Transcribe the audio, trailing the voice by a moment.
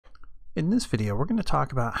In this video, we're going to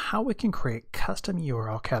talk about how we can create custom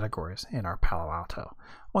URL categories in our Palo Alto.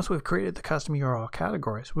 Once we've created the custom URL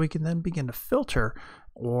categories, we can then begin to filter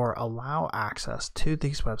or allow access to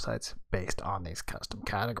these websites based on these custom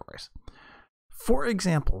categories. For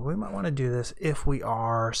example, we might want to do this if we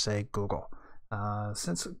are, say, Google.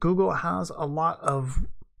 Since Google has a lot of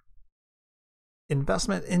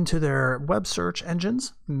investment into their web search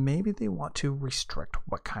engines, maybe they want to restrict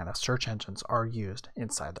what kind of search engines are used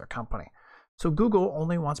inside their company. So Google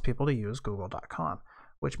only wants people to use google.com,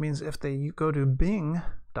 which means if they go to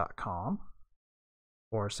bing.com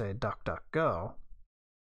or say DuckDuckGo,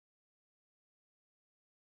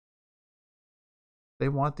 they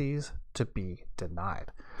want these to be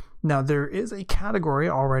denied. Now, there is a category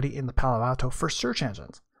already in the Palo Alto for search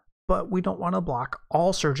engines, but we don't want to block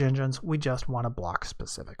all search engines. We just want to block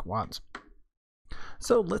specific ones.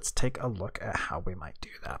 So let's take a look at how we might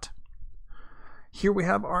do that. Here we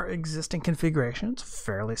have our existing configurations,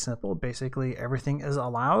 fairly simple. Basically, everything is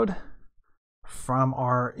allowed from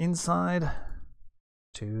our inside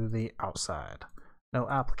to the outside. No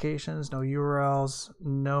applications, no URLs,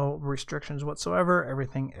 no restrictions whatsoever.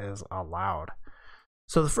 Everything is allowed.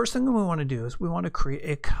 So the first thing that we want to do is we want to create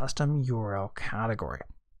a custom URL category.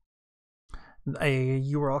 A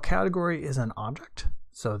URL category is an object,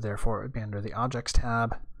 so therefore it would be under the Objects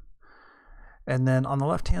tab. And then on the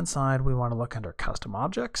left-hand side, we want to look under Custom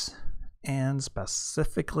Objects and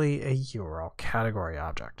specifically a URL category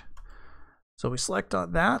object. So we select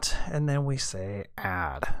that and then we say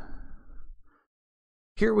Add.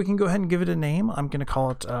 Here we can go ahead and give it a name. I'm going to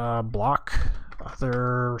call it Block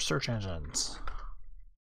Other Search Engines.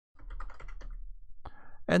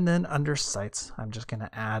 And then under sites, I'm just going to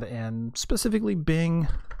add in specifically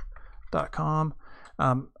bing.com.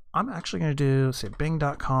 I'm actually going to do, say,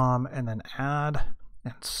 bing.com and then add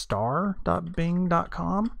and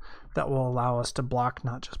star.bing.com. That will allow us to block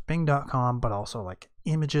not just bing.com, but also like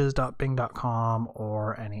images.bing.com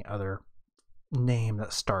or any other name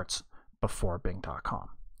that starts before bing.com.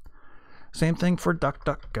 Same thing for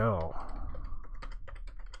DuckDuckGo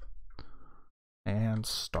and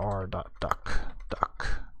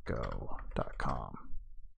star.duckduckgo.com.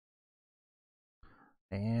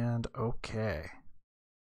 And okay.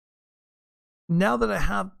 Now that I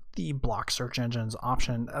have the block search engines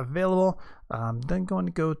option available, I'm then going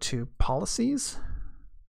to go to policies,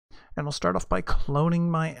 and we'll start off by cloning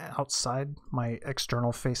my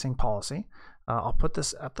external facing policy. I'll put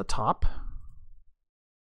this at the top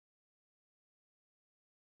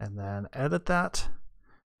and then edit that.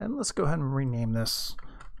 And let's go ahead and rename this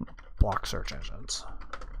Block Search Engines.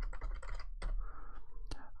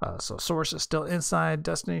 So source is still inside,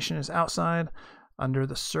 destination is outside. Under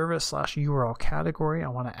the service/URL category, I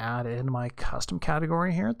want to add in my custom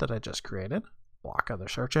category here that I just created, Block Other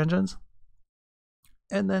Search Engines.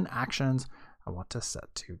 And then actions, I want to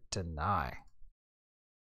set to deny.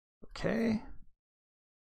 Okay.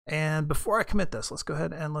 And before I commit this, let's go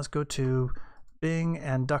ahead and let's go to Bing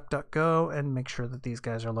and DuckDuckGo and make sure that these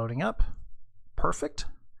guys are loading up. Perfect.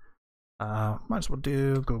 Might as well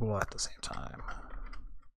do Google at the same time.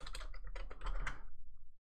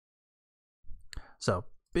 So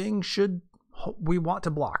Bing we want to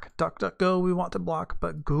block. DuckDuckGo we want to block,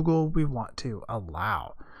 but Google we want to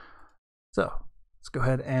allow. So let's go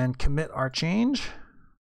ahead and commit our change.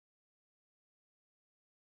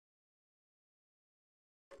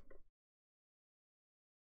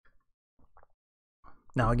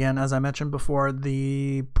 Now again, as I mentioned before,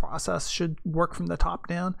 the process should work from the top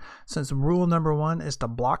down. Since rule number 1 is to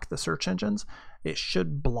block the search engines, it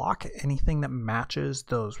should block anything that matches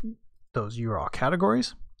those URL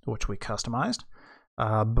categories, which we customized,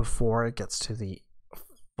 before it gets to the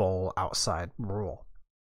full outside rule.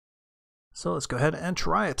 So let's go ahead and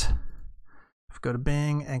try it. If we go to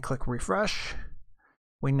Bing and click refresh,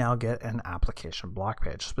 we now get an application block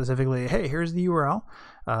page. Specifically, hey, here's the URL.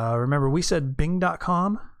 Remember, we said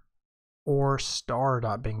bing.com or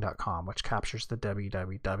star.bing.com, which captures the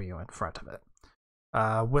www in front of it,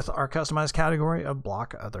 with our customized category of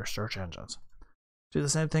block other search engines. Do the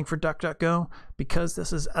same thing for DuckDuckGo. Because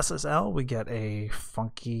this is SSL, we get a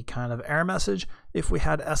funky kind of error message. If we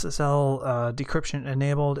had SSL decryption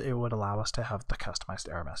enabled, it would allow us to have the customized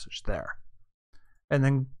error message there. And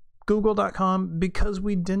then Google.com, because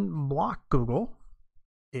we didn't block Google,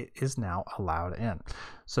 it is now allowed in.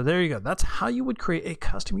 So there you go. That's how you would create a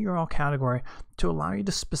custom URL category to allow you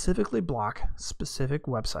to specifically block specific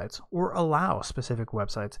websites or allow specific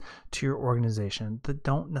websites to your organization that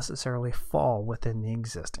don't necessarily fall within the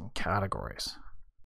existing categories.